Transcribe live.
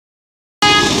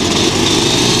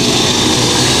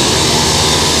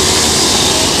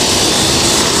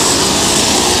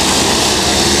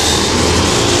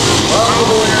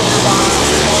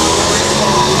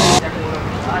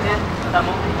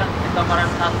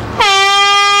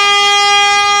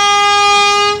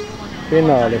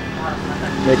Finaali.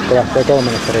 Mikko lähtee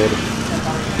 3. riidistä.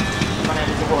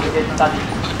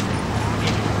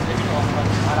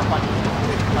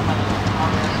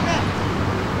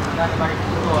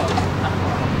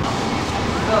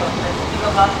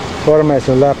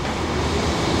 Formation lap.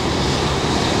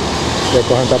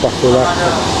 Jokohan tapahtuu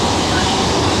lähtö.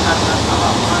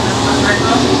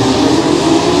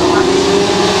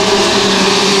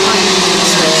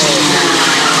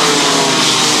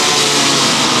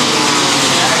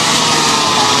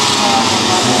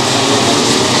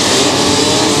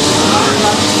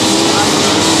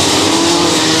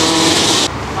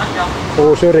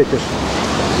 Uusi yritys.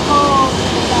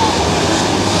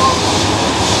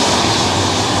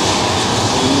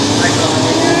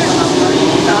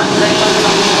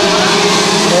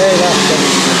 Ei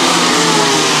lähtenyt.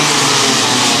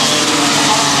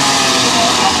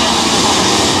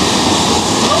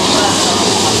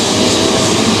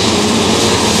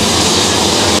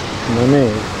 No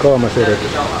niin, 3.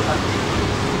 yritys.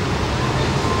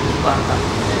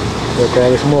 Joka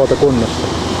olisi muoto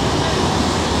kunnossa.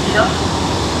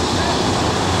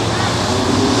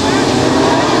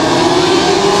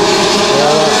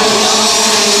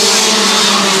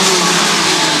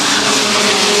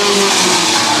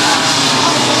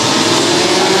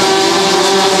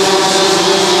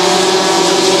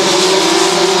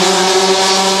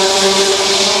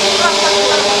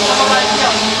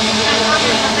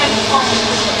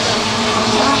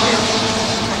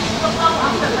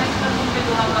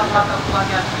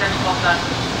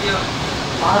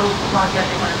 baru bahagian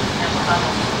di mana yang pertama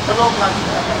belum lagi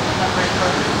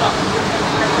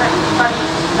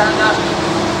kita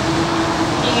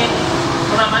ingin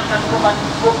menamatkan korban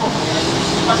hukum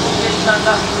cuma mungkin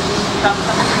kita yang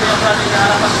berada di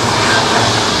hadapan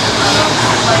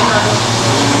baik lalu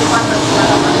depan dan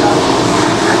hadapan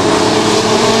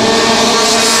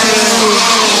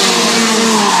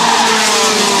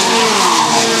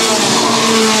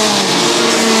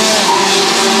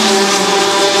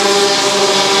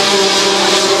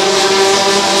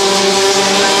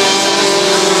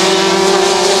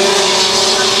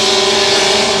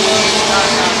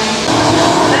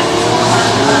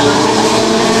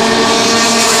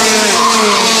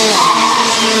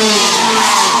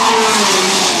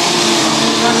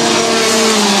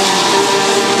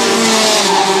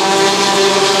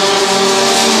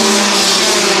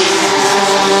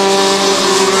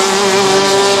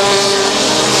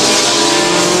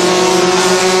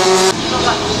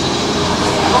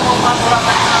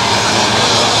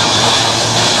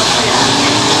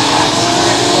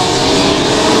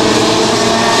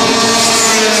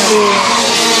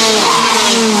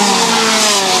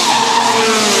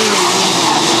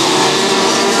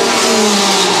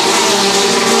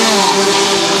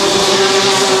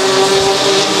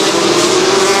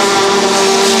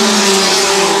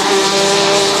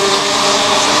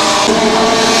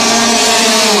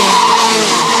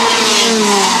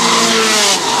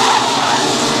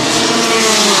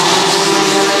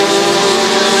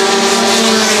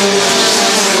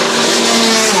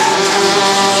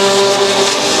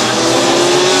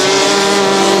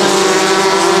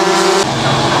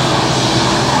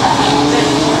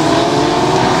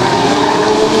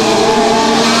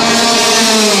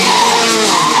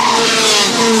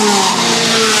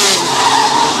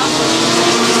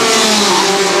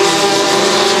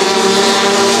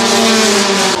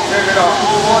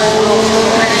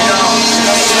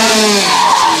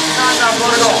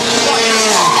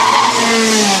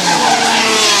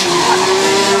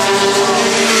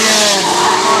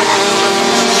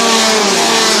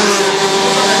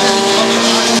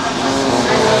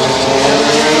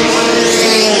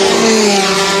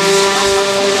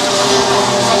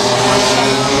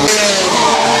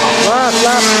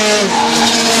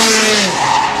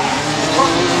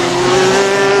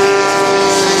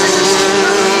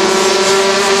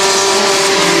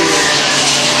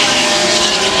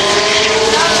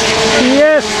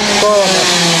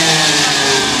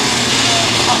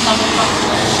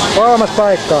Kolmas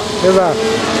paikka, hyvä.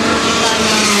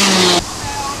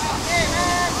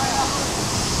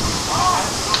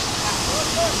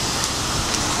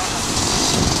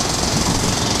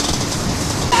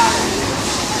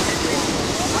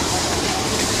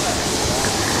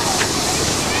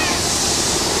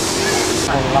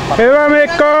 Hyvä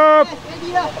Mikko!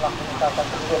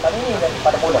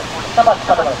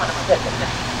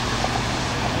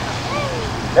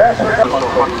 Yes,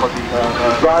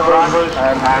 drivers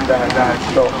and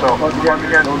so once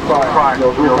again, don't cry.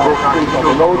 You'll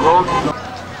go road.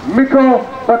 Mikko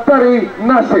Patari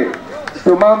Nasi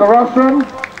to mount the rostrum.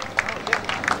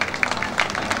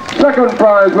 Second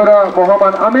prize winner,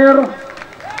 Muhammad Amir.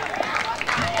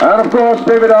 And of course,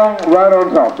 David Ong right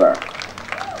on top there.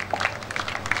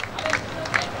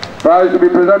 Prize to be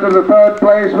presented to the third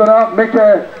place winner,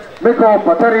 Miko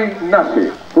Pateri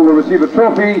Nasi, who will receive a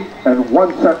trophy and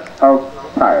one set of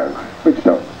tires. Big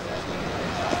stone.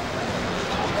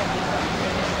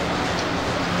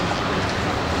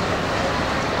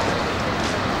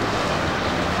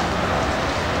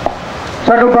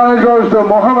 Second prize goes to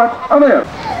Muhammad Amir.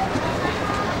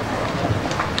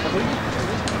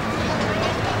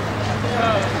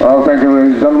 Well, thank you,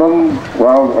 ladies and gentlemen.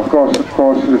 Well, of course,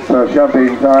 it's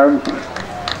champagne time.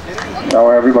 So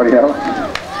everybody else.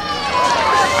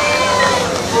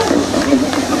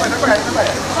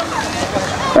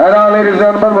 And now, ladies and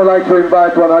gentlemen, we'd like to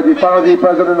invite Tuan Haji Fauzi,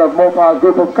 President of Mopar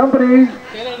Group of Companies,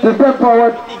 to step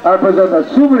forward and present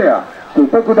a souvenir to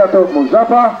Tengku Datuk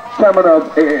Muzaffar, Chairman of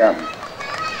AAM.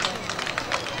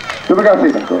 Terima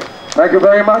kasih, Tengku. Thank you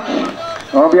very much.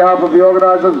 On behalf of the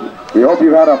organizers, we hope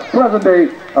you've had a pleasant day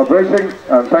of racing,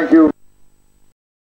 and thank you.